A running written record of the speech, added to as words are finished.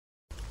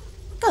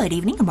Good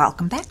evening and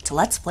welcome back to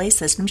Let's Play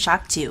System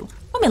Shock 2.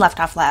 When we left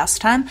off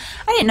last time,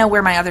 I didn't know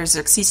where my other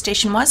Xerxes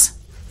station was.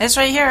 It's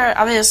right here,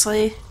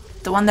 obviously.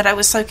 The one that I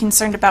was so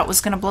concerned about was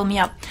going to blow me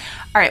up.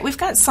 Alright, we've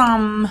got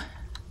some,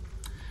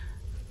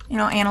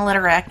 analyte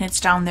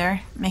arachnids down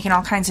there, making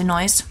all kinds of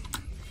noise.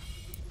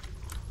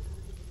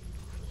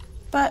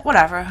 But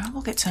whatever,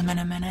 we'll get to them in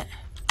a minute.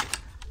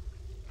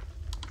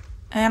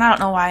 And I don't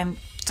know why I'm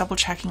double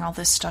checking all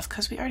this stuff,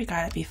 because we already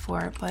got it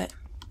before, but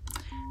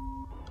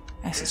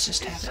I guess it's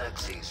just happened.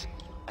 Xerxes.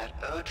 At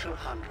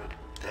 0200,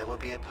 there will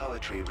be a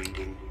poetry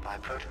reading by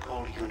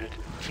Protocol Unit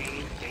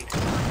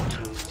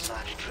G892/2,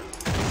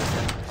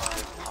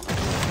 75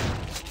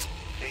 comments.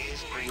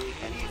 Please bring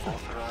any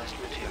authorized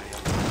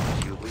material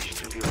you wish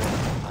to be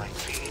read by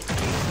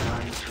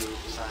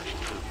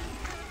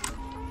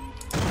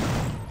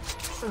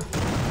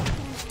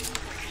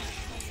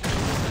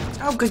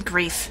G892/2. Oh, good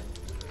grief.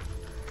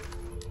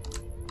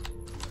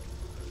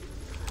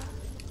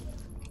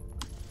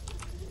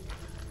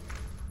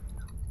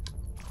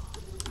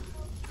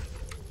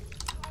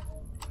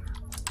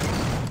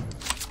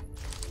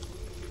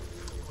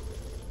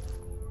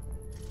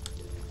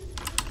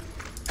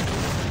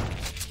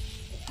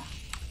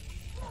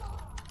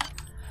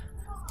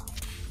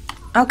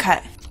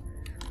 Okay.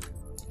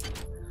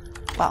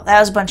 Well, that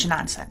was a bunch of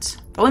nonsense.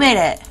 But we made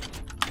it.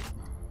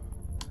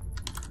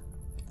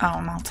 Oh,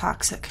 I'm all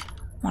toxic.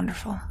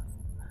 Wonderful.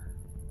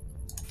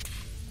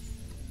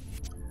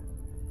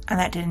 And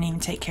that didn't even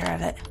take care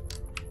of it.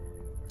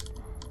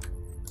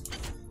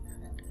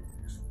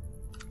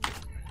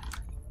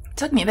 It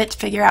took me a bit to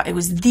figure out it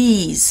was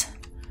these.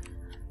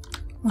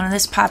 One of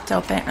this popped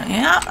open.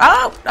 Yeah.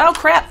 Oh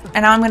crap.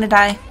 And now I'm gonna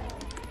die.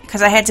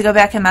 Because I had to go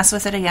back and mess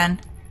with it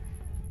again.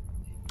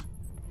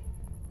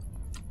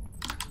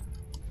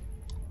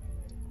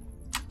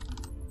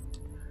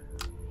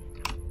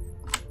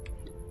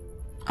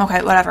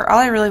 Okay, whatever. All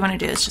I really want to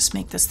do is just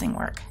make this thing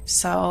work.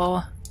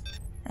 So,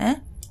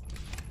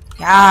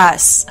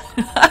 Yes!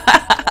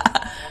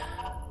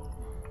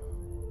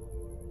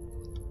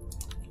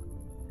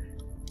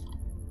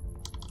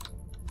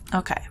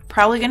 Okay,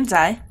 probably gonna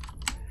die.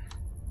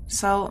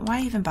 So,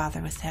 why even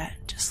bother with that?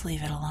 Just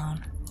leave it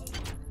alone.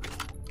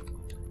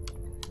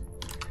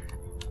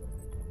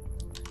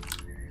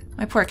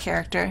 My poor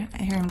character.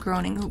 I hear him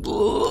groaning.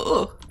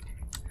 Ooh.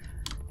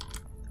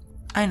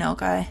 I know,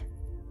 guy.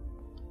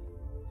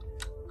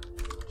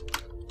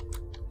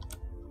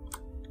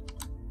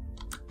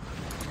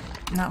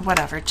 No,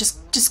 whatever.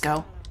 Just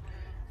go.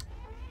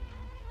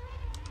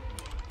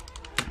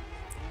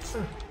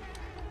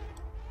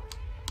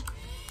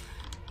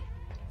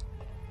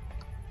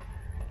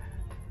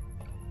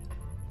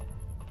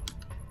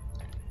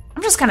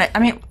 I'm just gonna,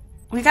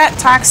 we got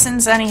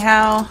toxins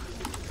anyhow.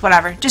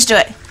 Whatever. Just do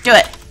it. Do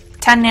it.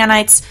 10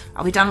 nanites.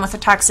 I'll be done with the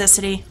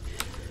toxicity.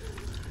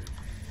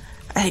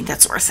 I think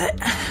that's worth it.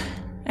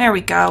 There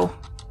we go.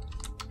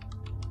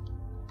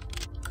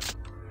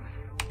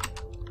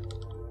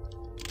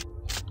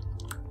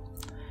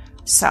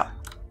 So,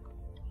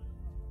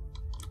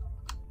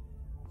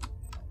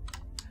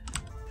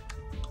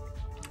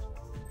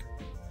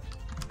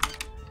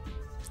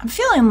 I'm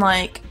feeling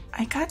like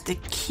I got the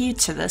key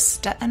to this,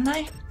 didn't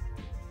I?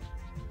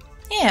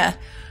 Yeah,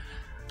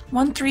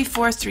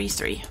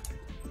 13433.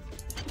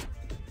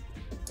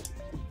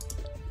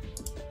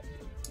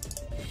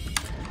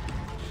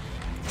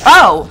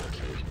 Oh!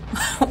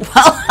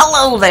 Well,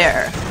 hello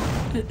there!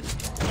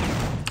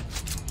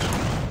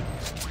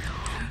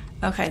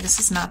 Okay, this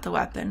is not the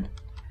weapon.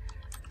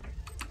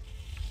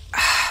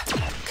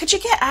 Could you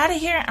get out of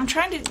here? I'm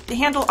trying to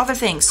handle other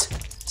things.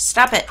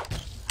 Stop it.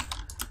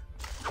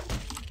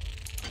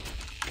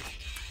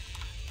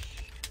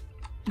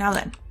 Now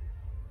then.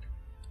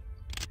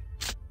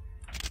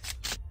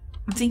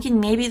 I'm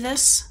thinking maybe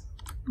this.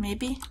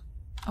 Maybe.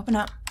 Open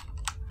up.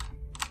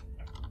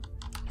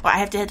 What, I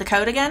have to hit the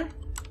code again?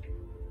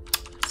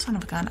 Son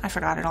of a gun. I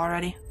forgot it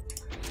already.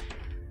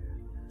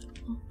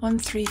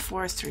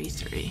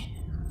 13433.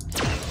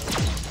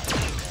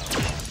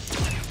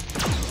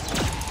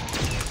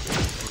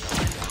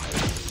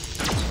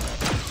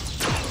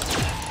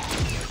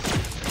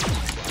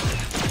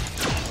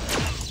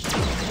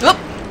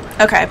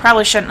 Okay, I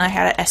probably shouldn't have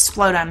had it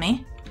explode on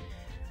me.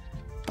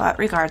 But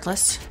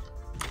regardless.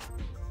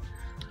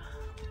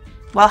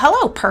 Well,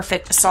 hello,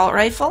 perfect assault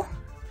rifle.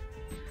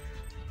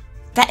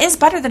 That is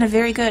better than a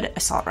very good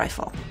assault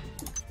rifle.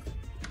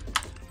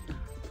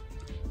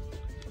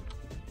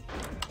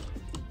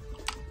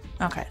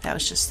 Okay, that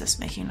was just this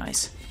making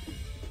noise.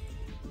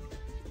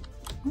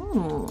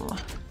 Ooh.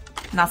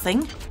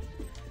 Nothing.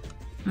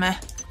 Meh.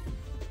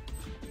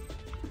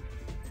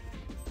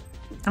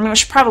 I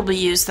should probably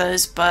use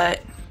those,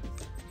 but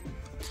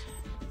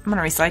I'm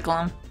gonna recycle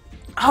them.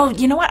 Oh,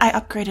 you know what? I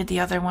upgraded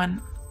the other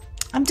one.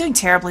 I'm doing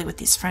terribly with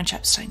these French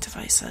Epstein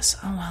devices.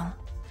 Oh well.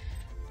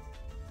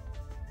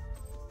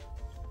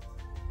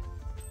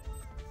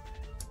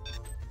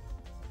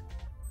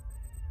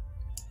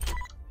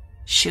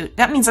 Shoot,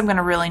 that means I'm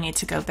gonna really need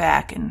to go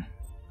back and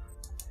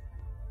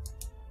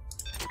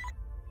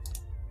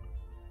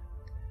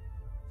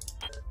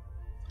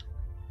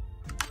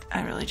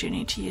I really do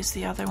need to use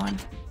the other one.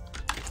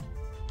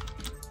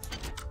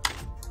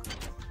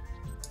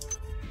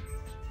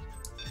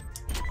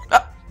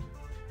 Oh!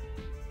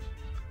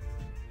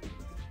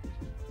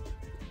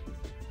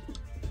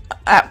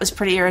 That was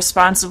pretty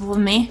irresponsible of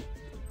me.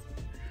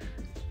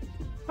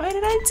 Why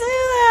did I do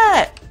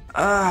that?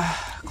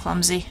 Ugh,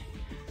 clumsy.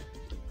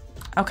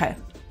 Okay.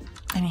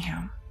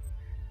 Anyhow.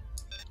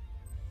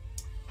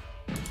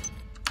 I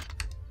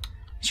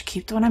should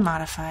keep the one I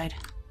modified.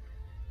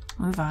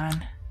 Move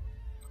on.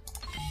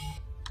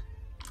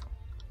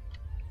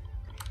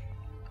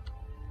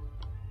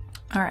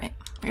 Alright.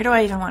 Where do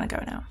I even want to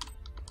go now?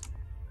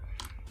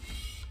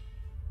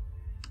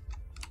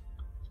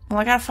 Well,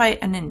 I gotta fight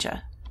a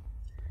ninja.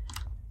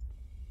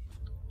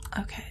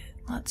 Okay,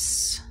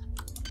 let's...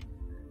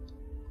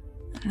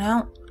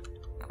 No.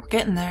 We're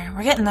getting there.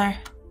 We're getting there.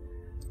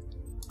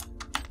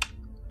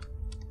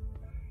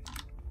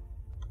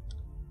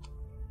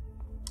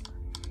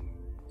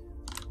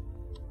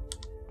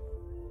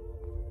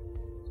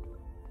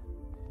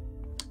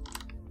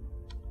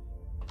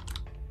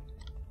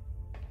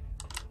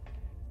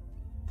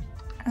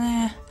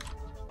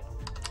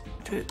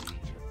 Dude.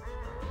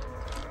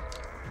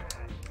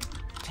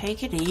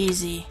 Take it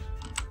easy.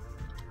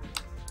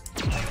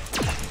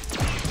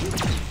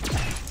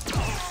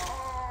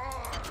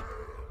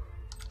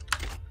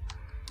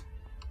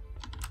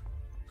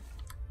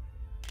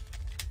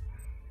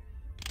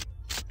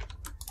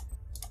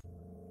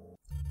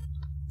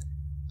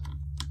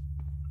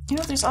 You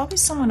know, there's always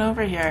someone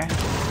over here.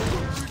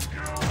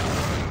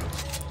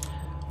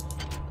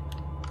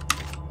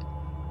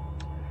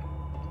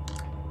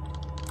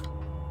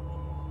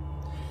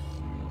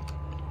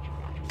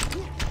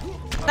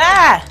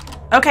 Ah!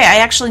 Okay, I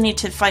actually need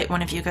to fight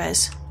one of you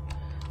guys.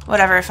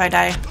 Whatever if I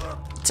die.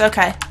 It's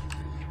okay.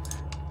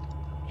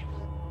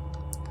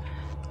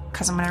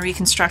 Because I'm going to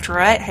reconstruct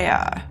right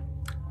here.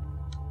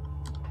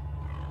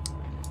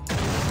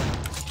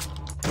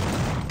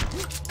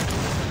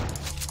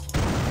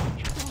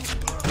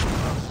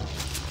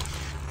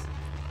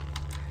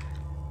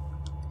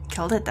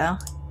 Killed it though.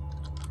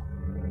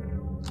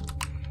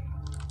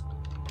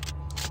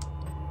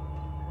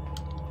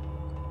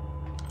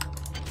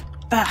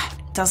 Ah,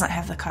 doesn't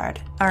have the card.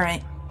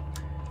 Alright.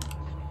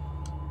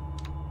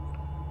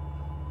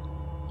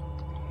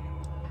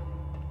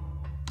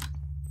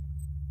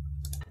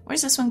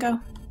 Where's this one go?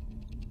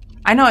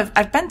 I know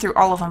I've been through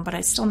all of them, but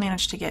I still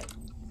manage to get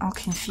all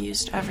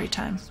confused every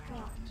time.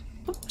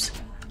 Oops.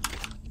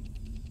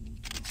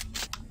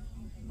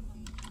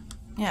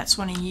 Yeah, it's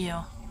one of you.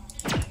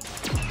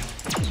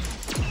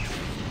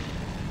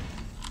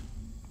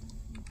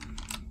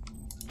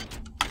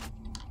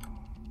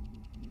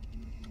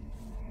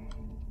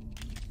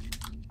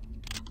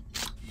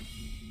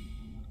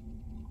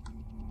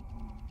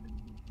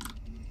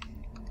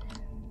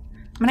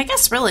 I mean, I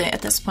guess really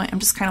at this point I'm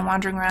just kind of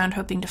wandering around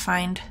hoping to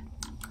find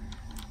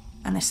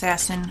an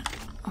assassin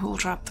who will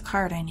drop the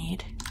card I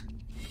need.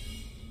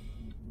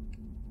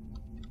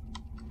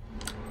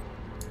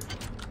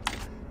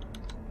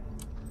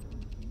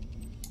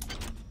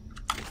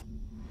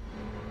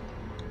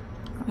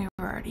 We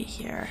were already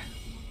here.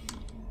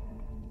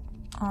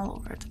 All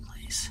over the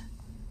place.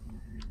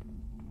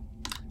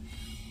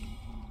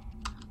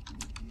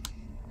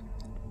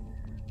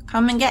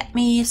 Come and get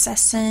me,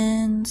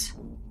 assassins!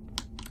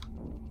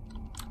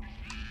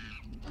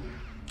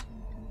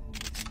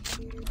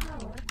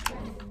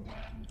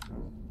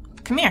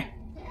 Come here.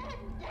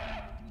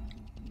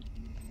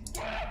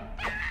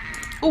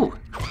 Ooh.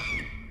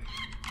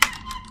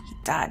 He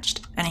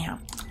dodged. Anyhow.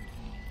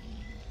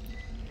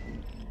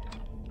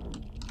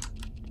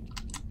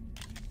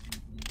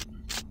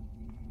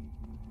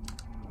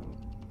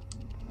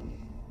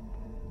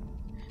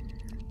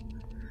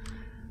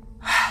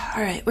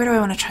 Alright, where do I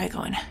want to try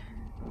going?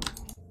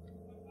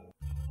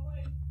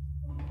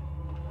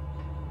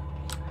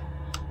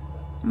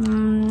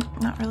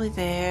 Not really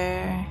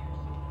there.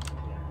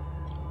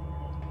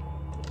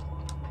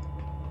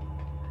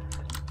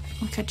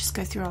 We could just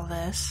go through all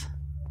this.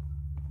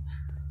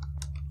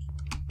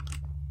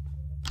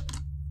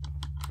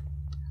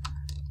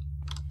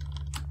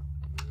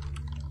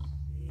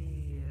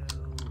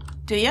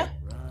 Do you?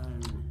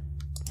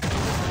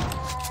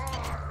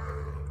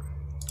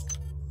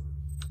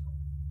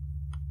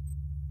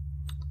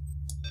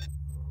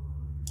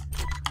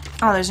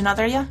 Oh, there's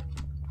another ya?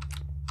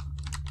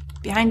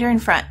 Behind or in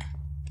front?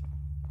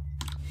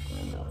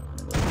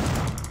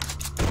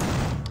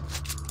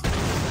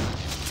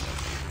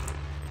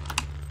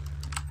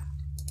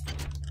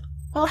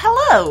 Well,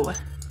 hello!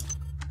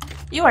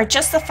 You are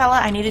just the fella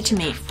I needed to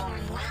meet.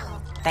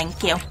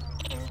 Thank you.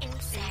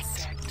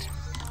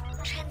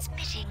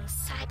 Transmitting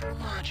cyber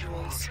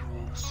modules.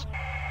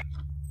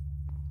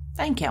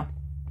 Thank you.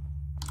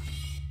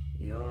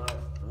 Your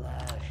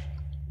flesh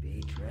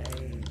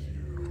betrays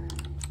you.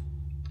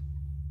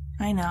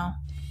 I know.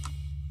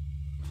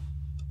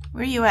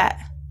 Where are you at?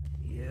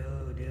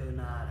 You do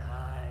not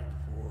hide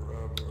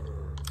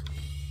forever.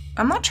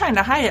 I'm not trying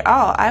to hide at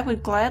all. I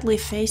would gladly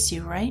face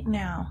you right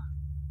now.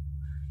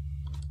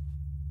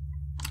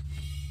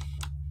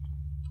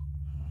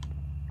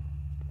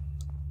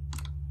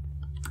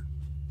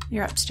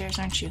 You're upstairs,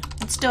 aren't you?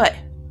 Let's do it.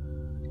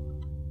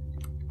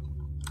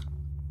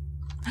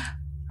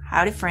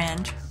 Howdy,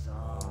 friend.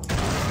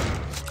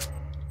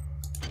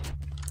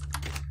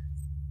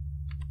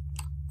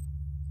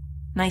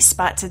 Nice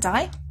spot to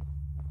die.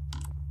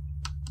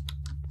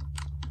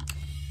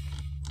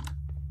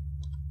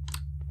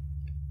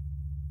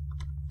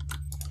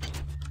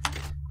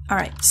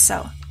 Alright,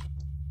 so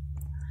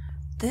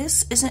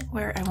this isn't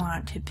where I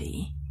want it to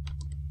be,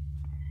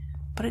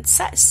 but it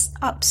sets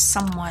up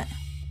somewhat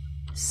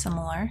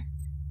similar.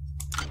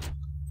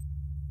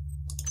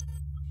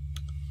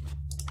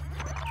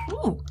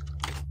 Ooh,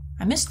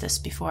 I missed this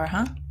before,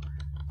 huh?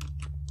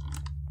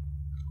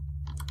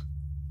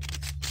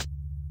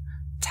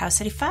 Tau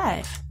City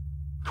 5.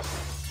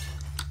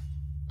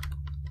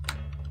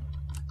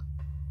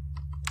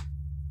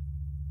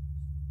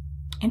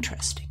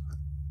 Interesting.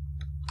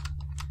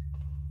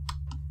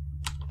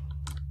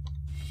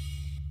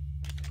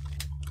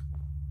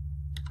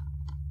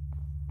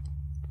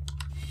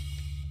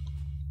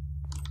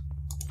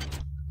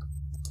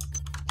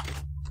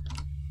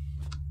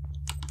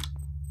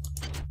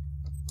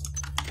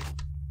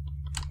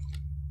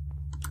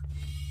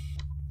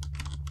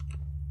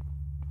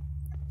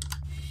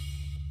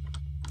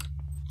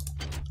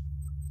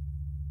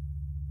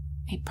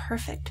 A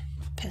perfect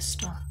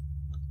pistol.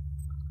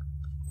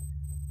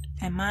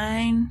 And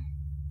mine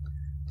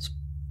is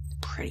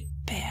pretty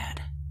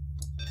bad.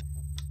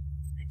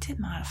 I did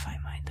modify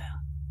mine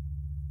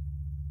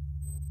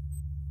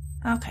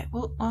though. Okay,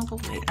 we'll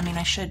wait. I mean,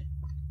 I should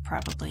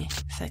probably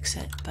fix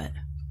it, but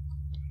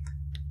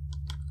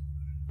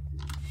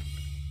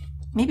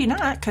maybe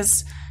not,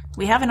 because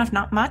we have enough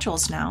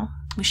modules now.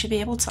 We should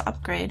be able to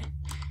upgrade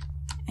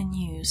and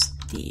use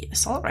the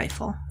assault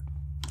rifle.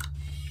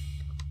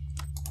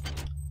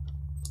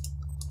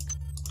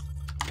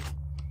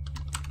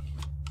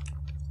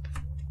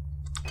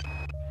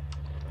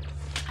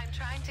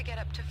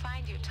 To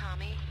find you,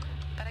 Tommy,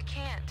 but I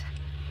can't.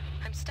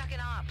 I'm stuck in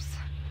ops.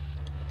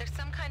 There's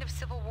some kind of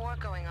civil war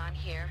going on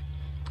here.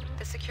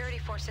 The security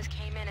forces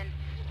came in and...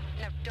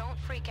 Now, don't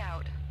freak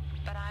out,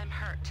 but I'm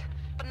hurt.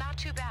 But not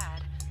too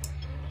bad.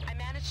 I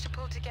managed to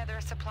pull together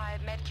a supply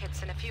of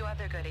medkits and a few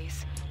other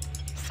goodies.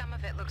 Some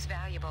of it looks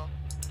valuable,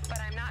 but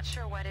I'm not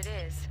sure what it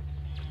is.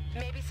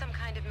 Maybe some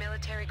kind of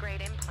military-grade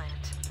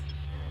implant.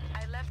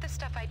 I left the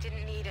stuff I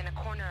didn't need in a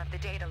corner of the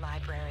data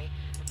library,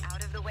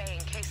 out of the way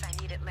in case I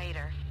need it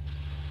later.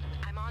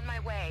 I'm on my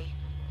way.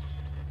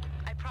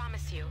 I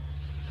promise you,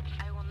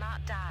 I will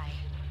not die.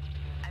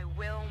 I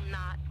will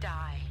not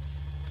die.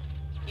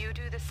 You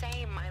do the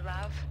same, my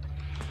love.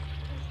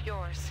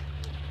 Yours,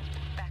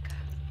 Becca.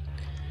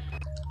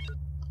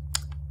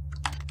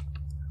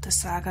 The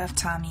saga of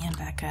Tommy and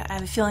Becca. I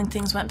have a feeling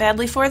things went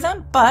badly for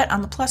them, but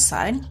on the plus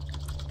side...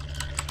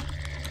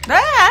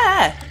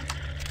 Ah!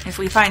 If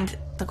we find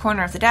the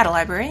corner of the data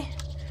library,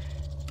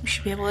 we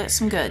should be able to get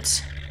some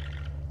goods.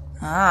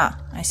 Ah,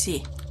 I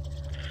see.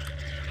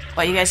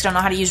 What, you guys don't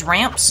know how to use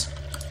ramps?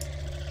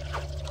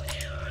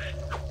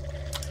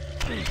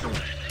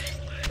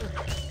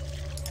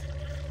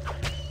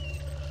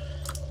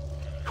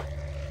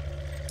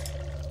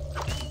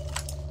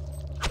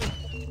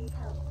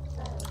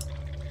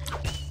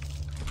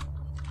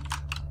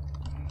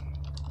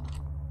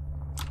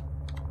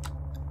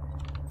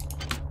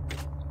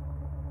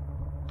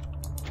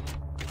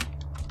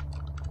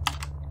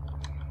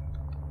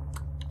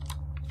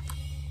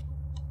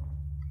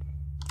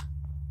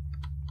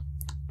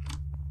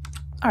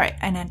 Alright,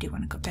 and I do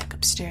want to go back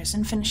upstairs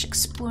and finish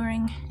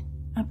exploring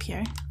up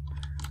here.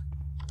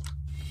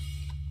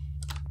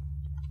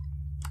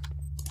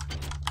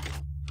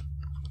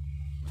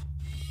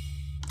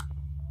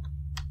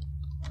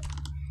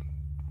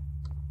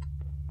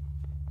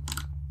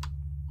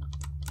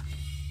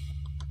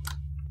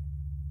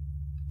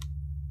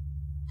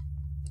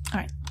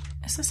 Alright,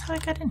 is this how I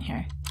got in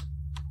here?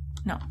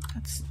 No,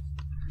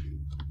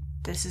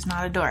 this is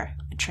not a door.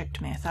 It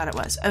tricked me, I thought it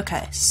was.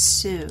 Okay,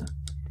 so...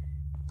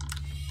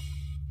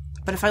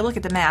 But if I look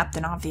at the map,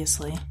 then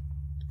obviously...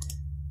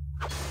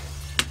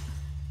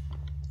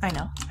 I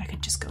know, I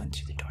could just go in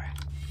through the door.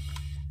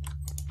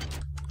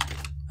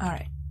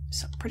 Alright,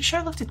 so pretty sure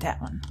I looked at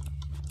that one.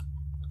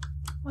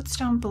 What's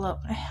down below?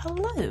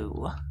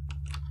 Hello!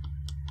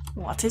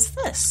 What is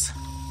this?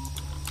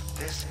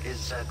 This is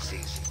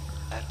Xerxes.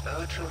 At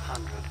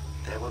 0200,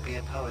 there will be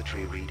a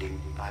poetry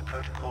reading by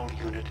Protocol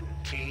Unit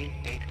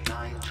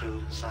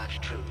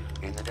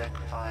T892/2 in the Deck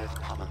 5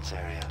 Commons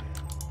area.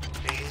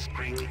 Please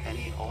bring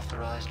any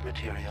authorized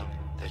material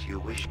that you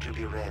wish to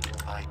be read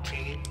by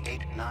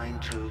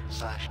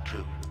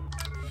T892/2.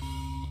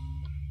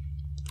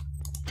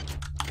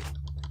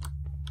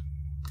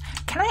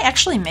 Can I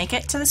actually make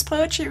it to this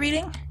poetry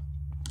reading?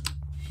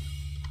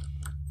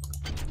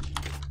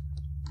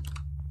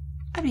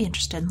 I'd be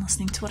interested in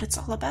listening to what it's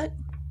all about.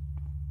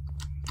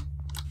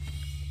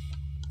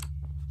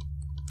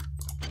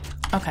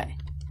 Okay.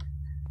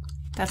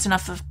 That's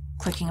enough of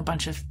clicking a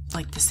bunch of,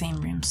 like, the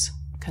same rooms,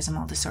 because I'm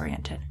all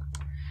disoriented.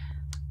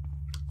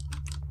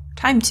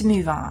 Time to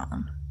move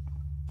on.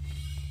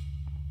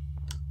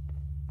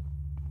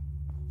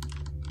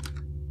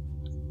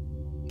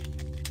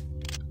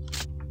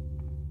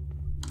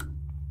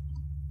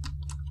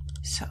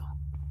 So,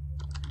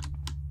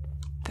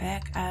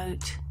 back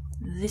out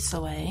this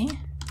way.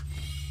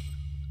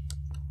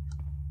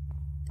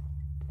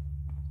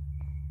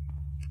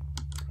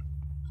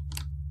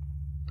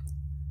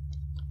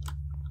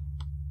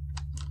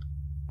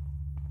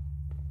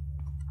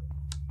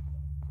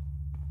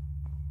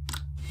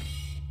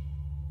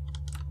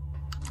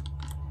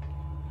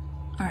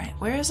 Alright,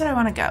 where is it I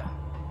want to go?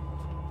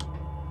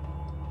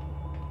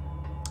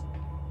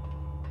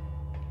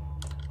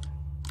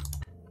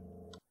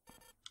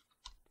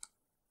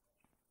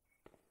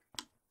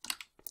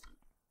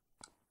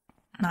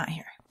 Not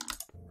here.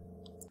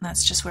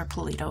 That's just where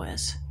Polito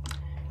is.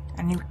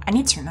 I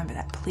need to remember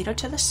that. Polito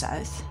to the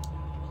south.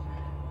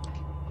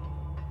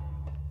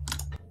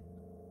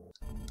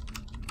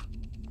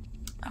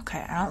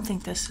 Okay, I don't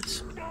think this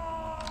is...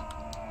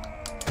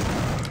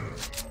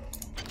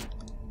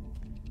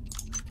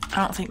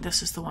 I don't think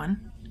this is the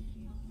one.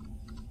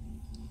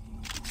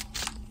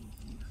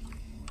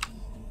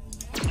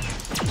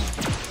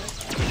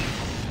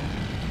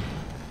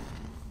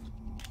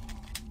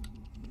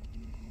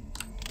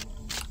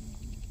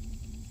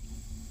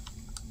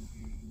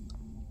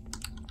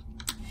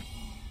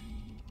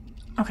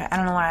 Okay, I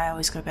don't know why I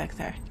always go back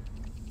there.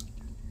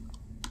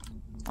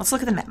 Let's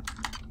look at the map.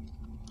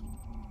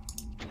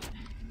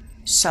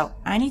 So,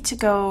 I need to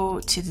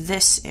go to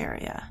this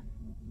area.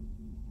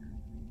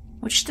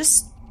 Which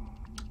this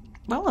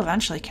will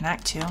eventually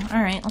connect to.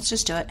 Alright, let's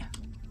just do it.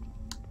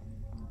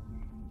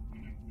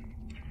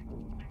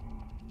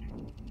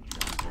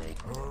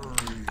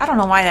 I don't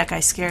know why that guy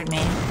scared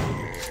me.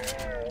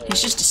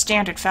 He's just a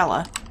standard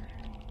fella.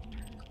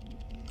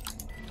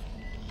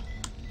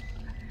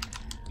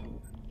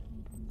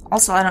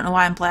 Also, I don't know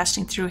why I'm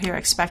blasting through here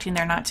expecting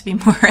there not to be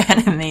more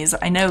enemies.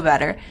 I know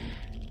better.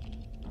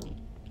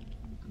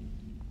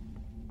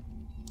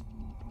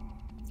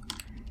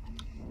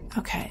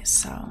 Okay,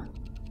 so...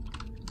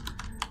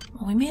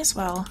 well, we may as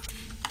well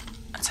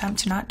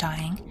attempt to not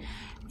dying.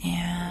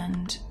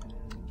 And...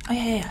 oh,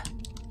 yeah.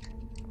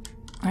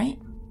 Right?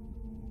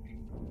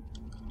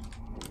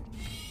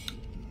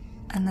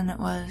 And then it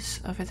was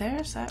over there,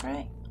 is that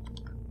right?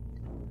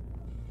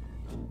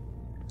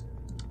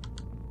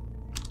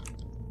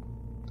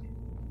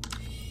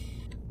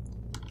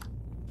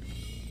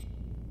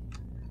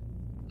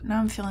 Now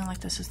I'm feeling like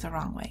this is the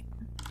wrong way.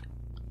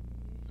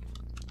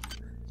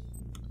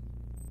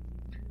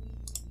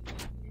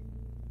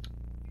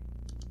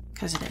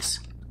 Because it is.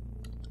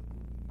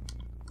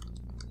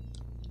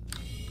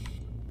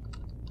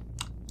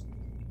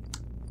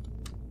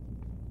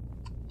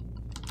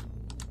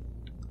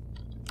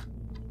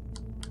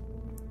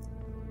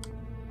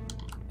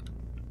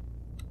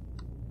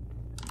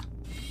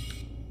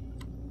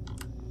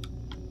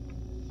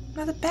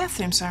 No, the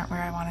bathrooms aren't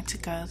where I wanted to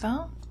go,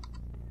 though.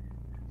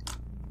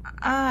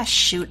 Ah,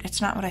 shoot. It's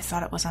not what I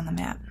thought it was on the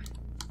map.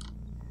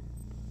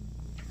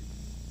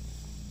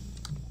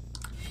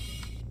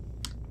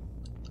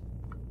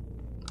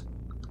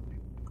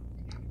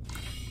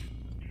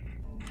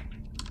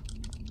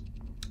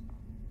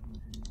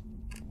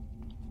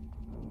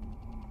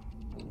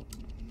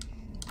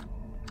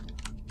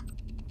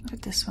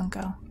 Where'd this one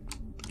go?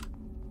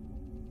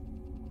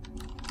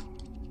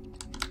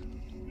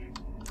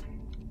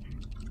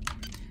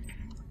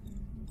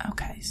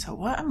 Okay, so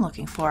what I'm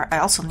looking for, I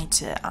also need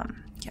to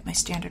get my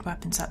standard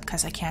weapons up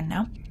because I can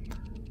now.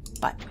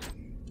 But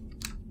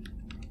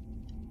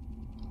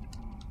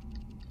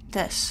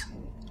this.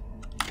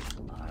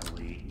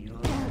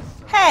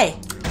 Hey!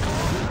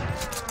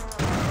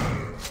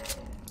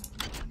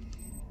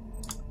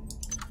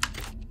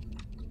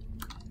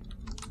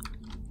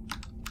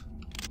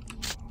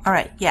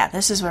 Alright, yeah,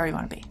 this is where we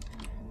want to be.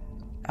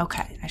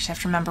 Okay, I just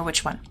have to remember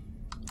which one.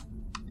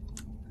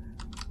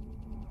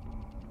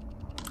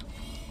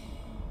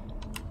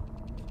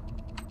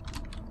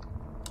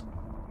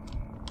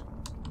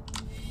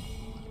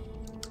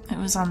 It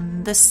was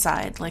on this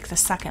side, like the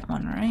second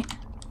one, right?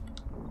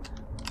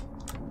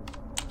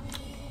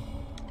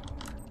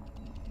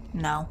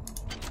 No.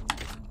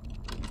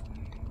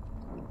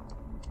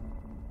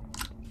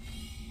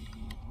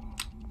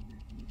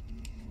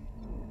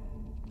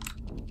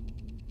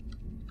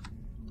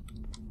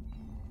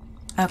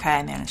 Okay,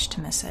 I managed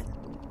to miss it.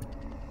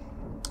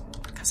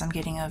 Because I'm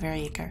getting over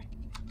eager.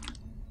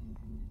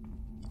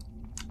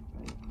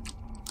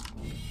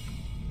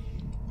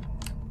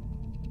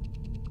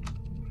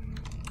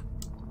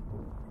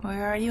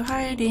 Where are you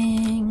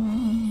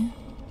hiding?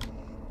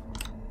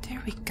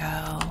 There we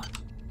go.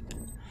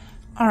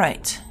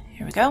 Alright,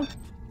 here we go.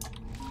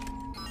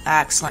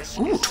 Excellent.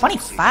 Ooh,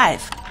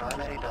 25.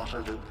 Primary data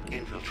loop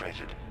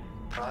infiltrated.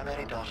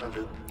 Primary data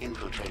loop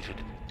infiltrated.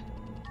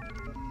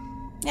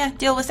 Yeah,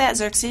 deal with that,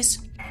 Xerxes.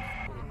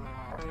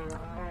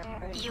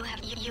 You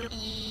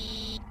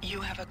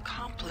have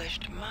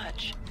accomplished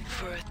much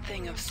for a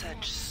thing of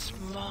such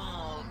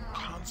small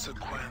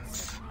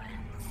consequence.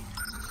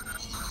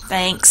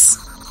 Thanks.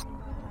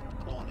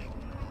 Warning.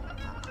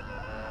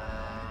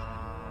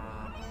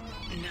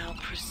 Now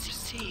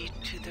proceed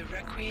to the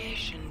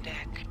recreation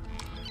deck.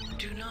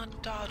 Do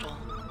not dawdle.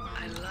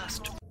 I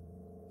lust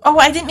Oh,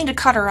 I didn't mean to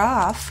cut her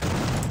off.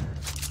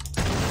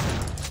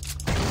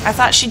 I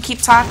thought she'd keep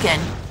talking.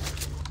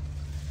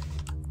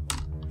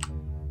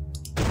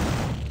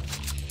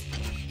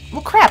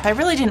 Well, crap, I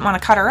really didn't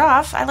want to cut her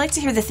off. I like to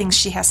hear the things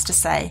she has to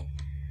say.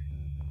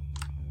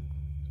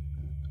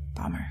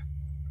 Bummer.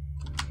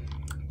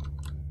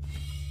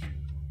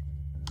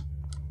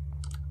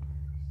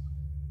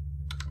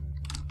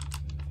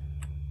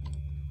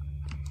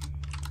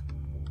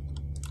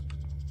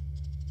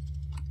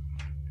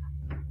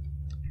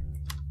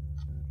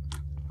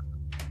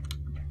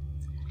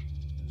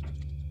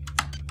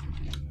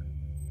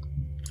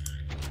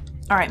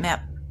 All right,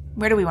 map.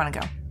 Where do we want to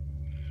go?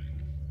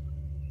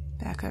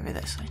 Back over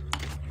this way.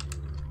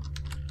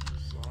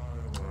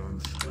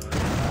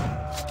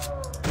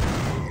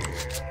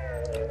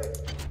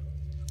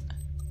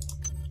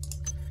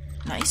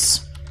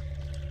 Nice.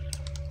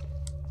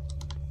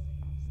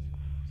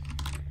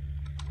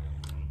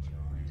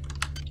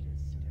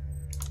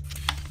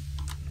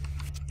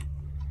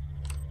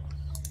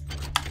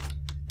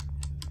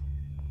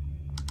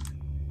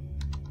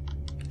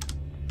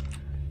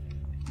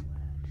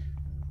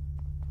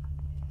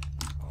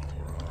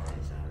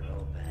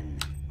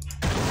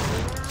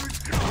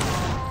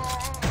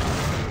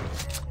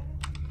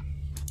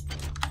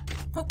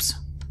 Oops.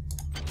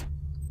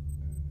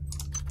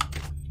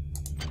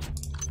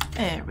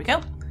 There we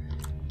go.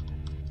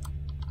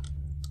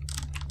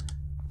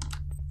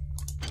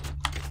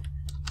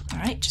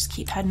 Alright, just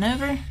keep heading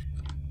over.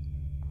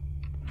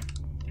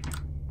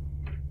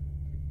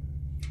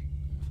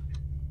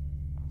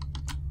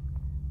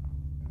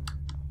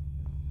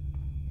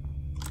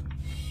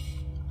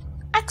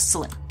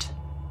 Excellent.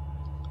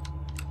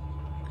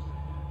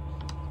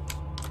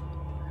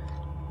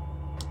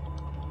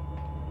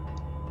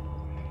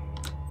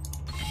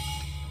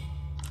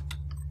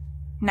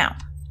 Now,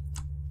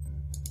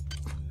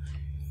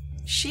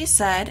 she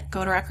said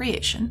go to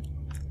recreation,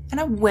 and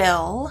I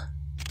will.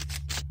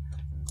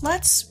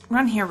 Let's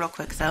run here real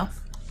quick, though.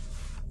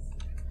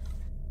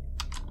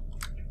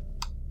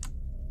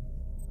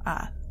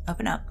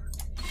 Open up.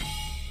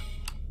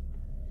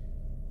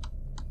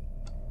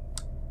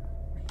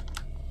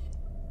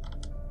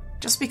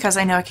 Just because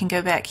I know I can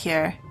go back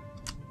here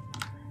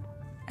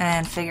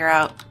and figure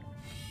out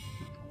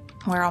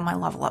where all my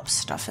level up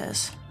stuff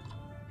is.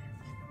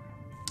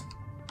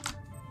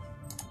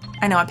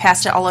 I know I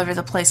passed it all over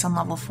the place on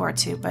level 4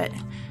 too, but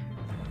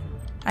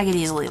I get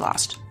easily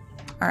lost.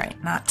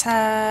 Alright, not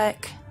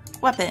tech.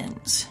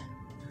 Weapons.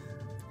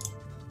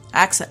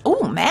 Access.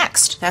 Ooh,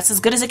 maxed. That's as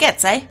good as it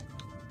gets, eh?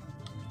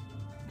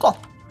 Cool.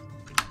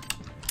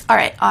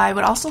 Alright, I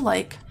would also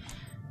like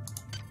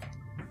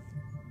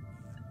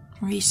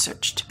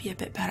research to be a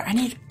bit better. I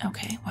need...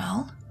 Okay,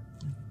 well...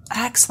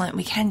 Excellent,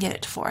 we can get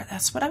it to 4.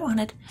 That's what I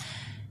wanted.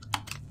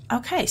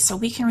 Okay, so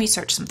we can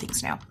research some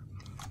things now.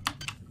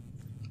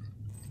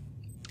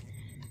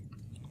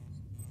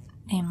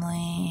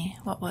 Namely,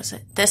 what was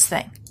it? This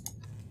thing.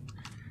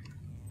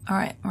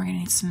 Alright, we're gonna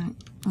need some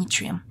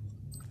yttrium.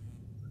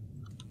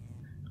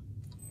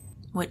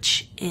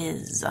 Which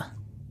is...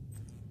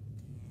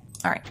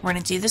 Alright, we're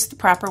gonna do this the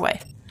proper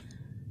way.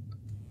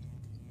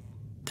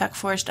 Deck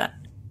 4 is done.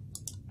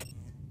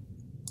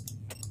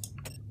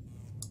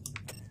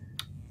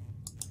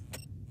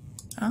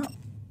 Oh,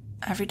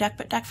 every deck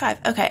but deck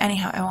 5. Okay,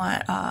 anyhow, I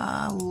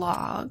want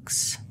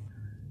logs.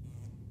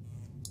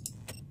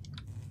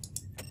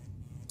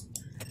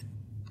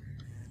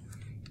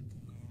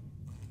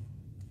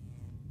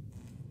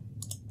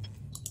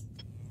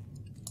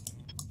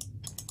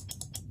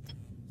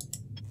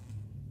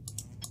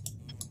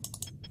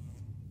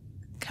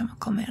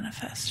 Chemical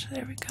manifest.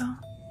 There we go.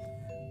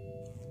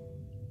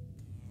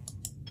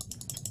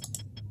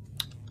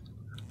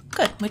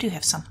 Good, we do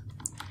have some.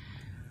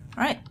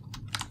 Alright.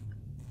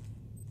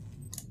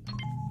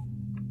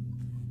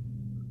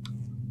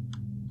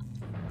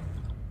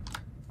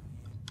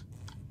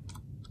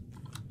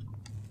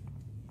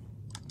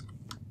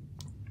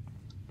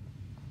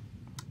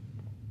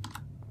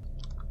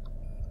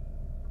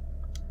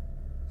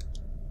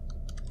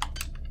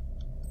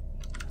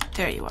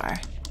 There you are.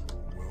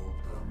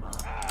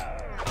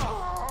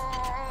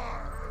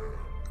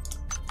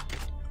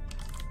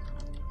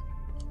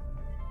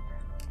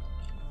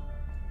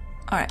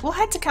 Alright, we'll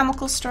head to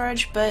chemical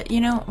storage, but,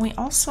 you know, we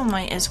also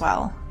might as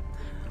well,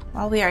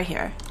 while we are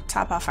here,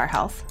 top off our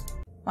health.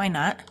 Why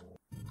not?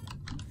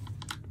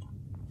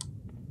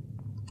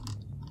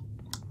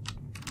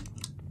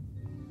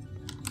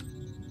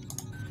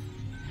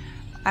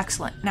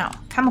 Excellent. Now,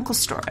 chemical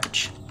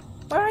storage.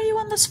 Where are you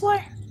on this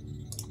floor?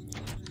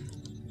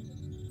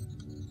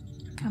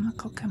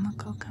 Chemical.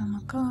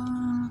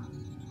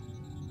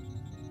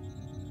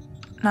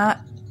 Not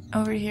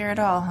over here at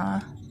all,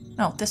 huh?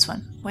 No, this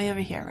one. Way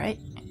over here, right?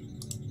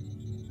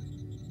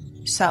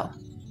 So,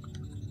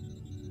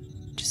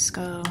 just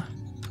go...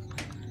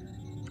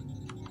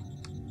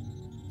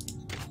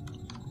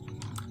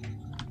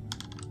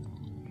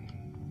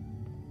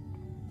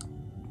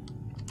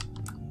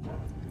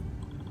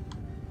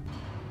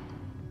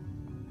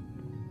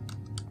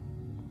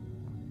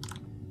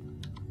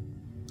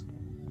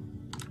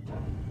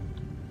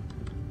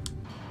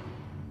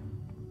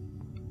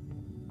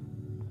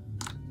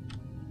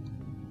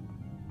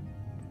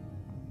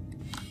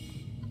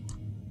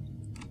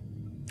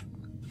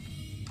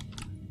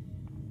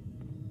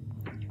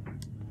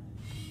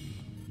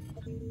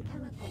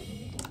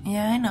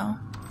 Yeah, I know.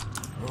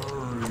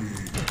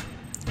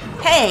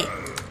 Hey!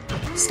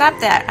 Stop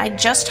that. I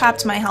just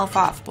topped my health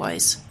off,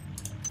 boys.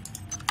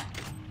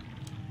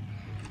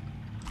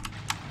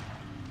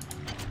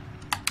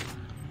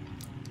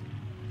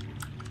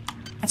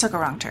 I took a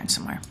wrong turn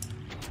somewhere.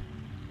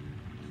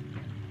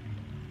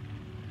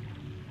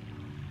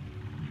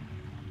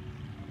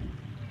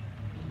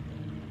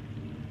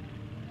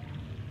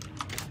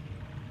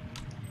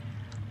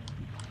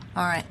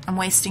 Alright, I'm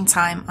wasting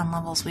time on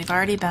levels we've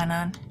already been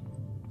on.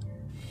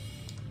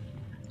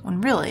 When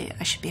really,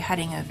 I should be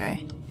heading over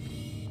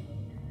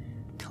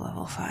to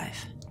level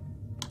 5.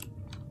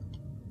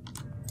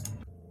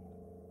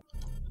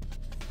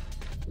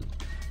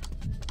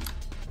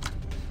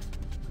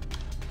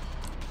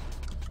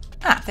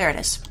 Ah, there it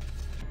is.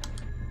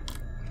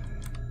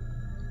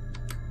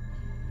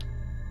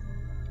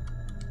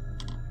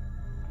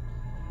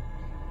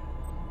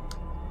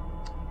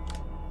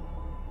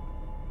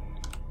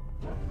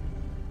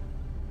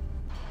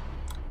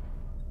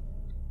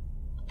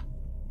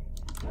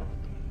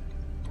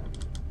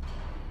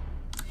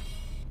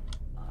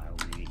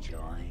 Are we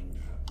joined?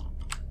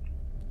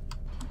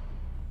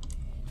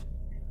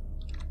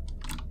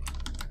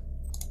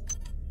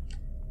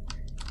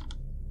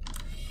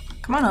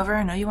 Come on over.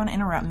 I know you want to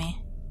interrupt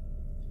me.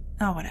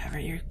 Oh, whatever.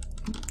 You're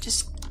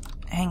just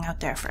hang out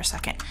there for a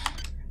second.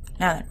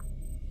 Now then.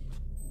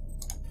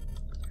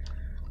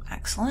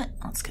 Excellent.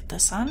 Let's get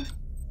this on.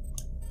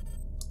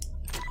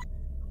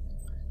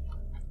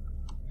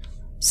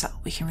 So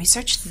we can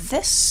research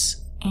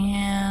this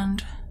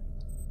and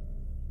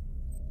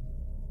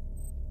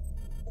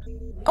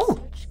oh,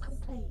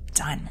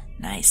 done.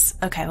 Nice.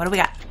 Okay, what do we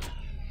got?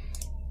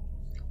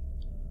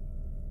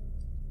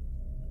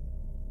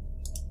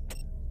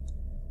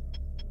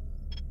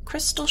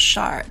 Crystal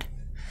Shard.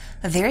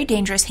 A very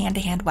dangerous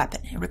hand-to-hand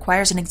weapon. It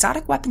requires an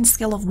exotic weapon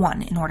skill of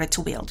 1 in order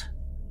to wield.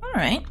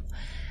 Alright.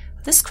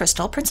 This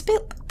crystal,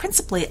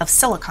 principally of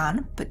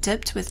silicon, but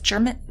dipped with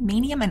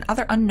germanium and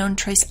other unknown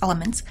trace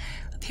elements,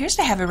 appears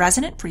to have a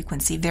resonant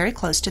frequency very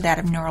close to that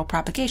of neural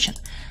propagation.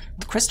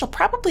 The crystal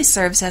probably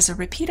serves as a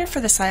repeater for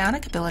the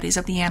psionic abilities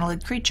of the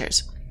annelid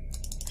creatures.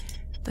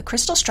 The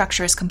crystal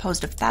structure is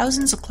composed of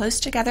thousands of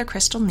close-together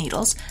crystal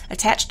needles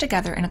attached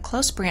together in a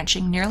close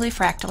branching, nearly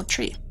fractal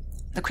tree.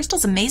 The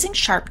crystal's amazing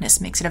sharpness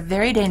makes it a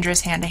very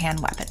dangerous hand-to-hand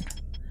weapon,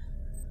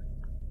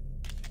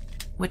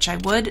 which I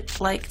would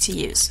like to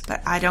use, but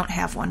I don't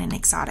have one in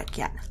exotic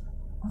yet.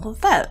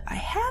 Although, I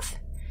have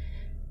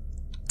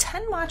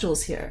 10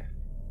 modules here,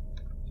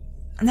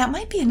 and that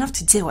might be enough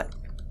to do it.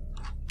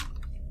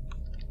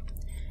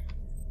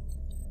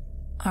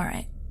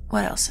 Alright,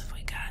 what else have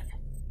we got?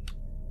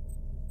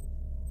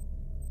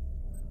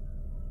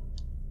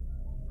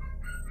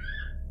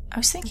 I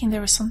was thinking there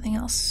was something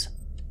else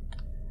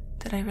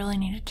that I really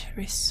needed to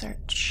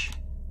research.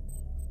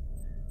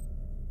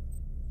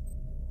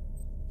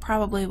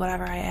 Probably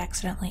whatever I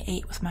accidentally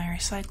ate with my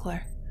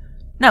recycler.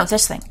 No,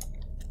 this thing.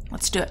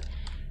 Let's do it.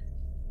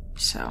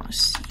 So,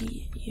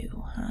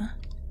 CU, huh?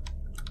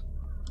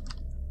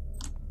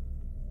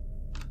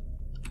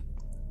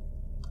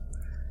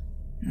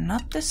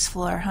 Not this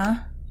floor, huh?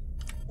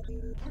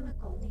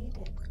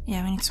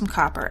 Yeah, we need some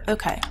copper.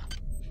 Okay.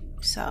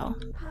 So.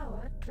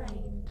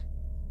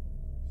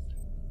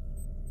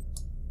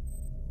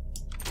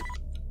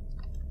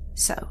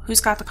 So, who's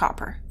got the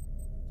copper?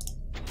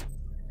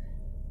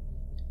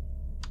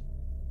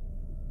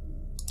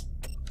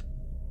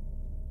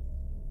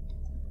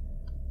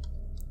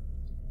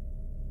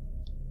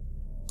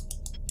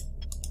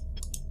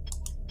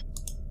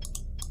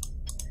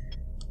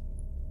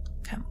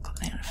 Chemical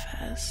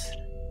manifest.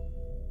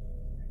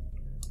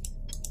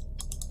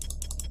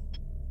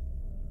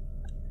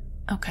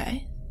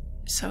 Okay,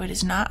 so it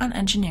is not on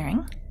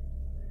engineering.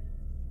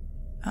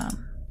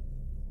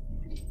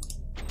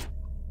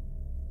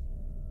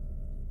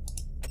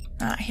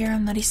 Not here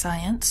on Nutty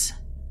Science.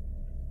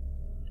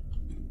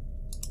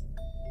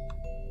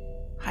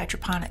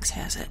 Hydroponics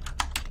has it.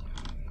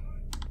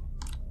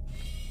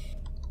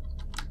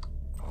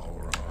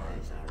 All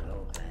eyes are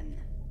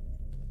open.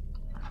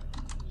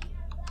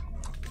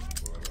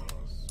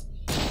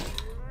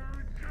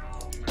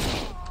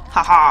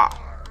 Haha!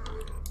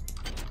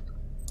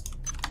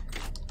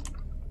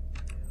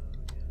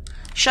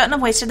 Shouldn't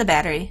have wasted the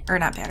battery, or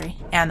not battery,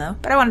 ammo,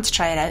 but I wanted to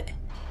try it out.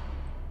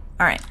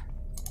 Alright.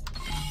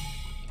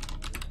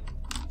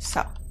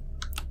 So.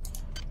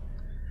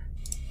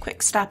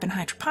 Quick stop in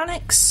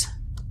hydroponics.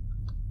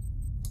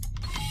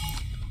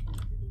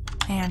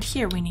 And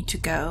here we need to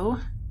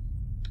go.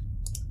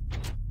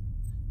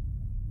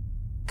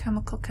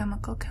 Chemical,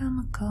 chemical,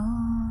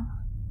 chemical.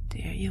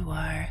 There you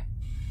are.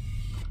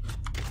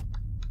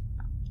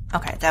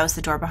 Okay, that was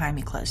the door behind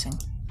me closing.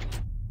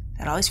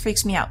 That always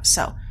freaks me out,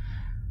 so.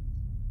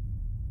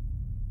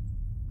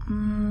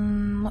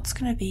 What's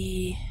gonna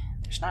be...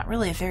 There's not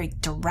really a very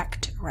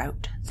direct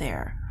route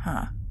there,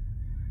 huh?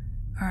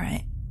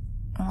 Alright.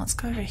 Well, let's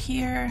go over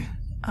here,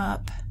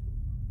 up,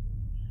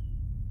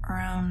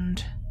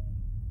 around,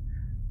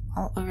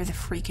 all over the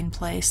freaking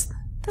place.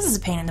 This is a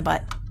pain in the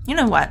butt. You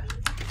know what?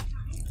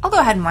 I'll go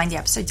ahead and wind the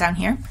episode down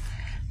here.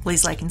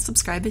 Please like and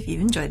subscribe if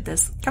you've enjoyed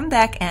this. Come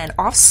back and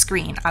off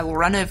screen, I will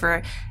run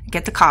over,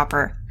 get the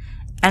copper,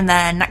 and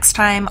then next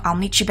time I'll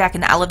meet you back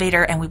in the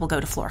elevator and we will go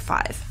to floor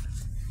 5.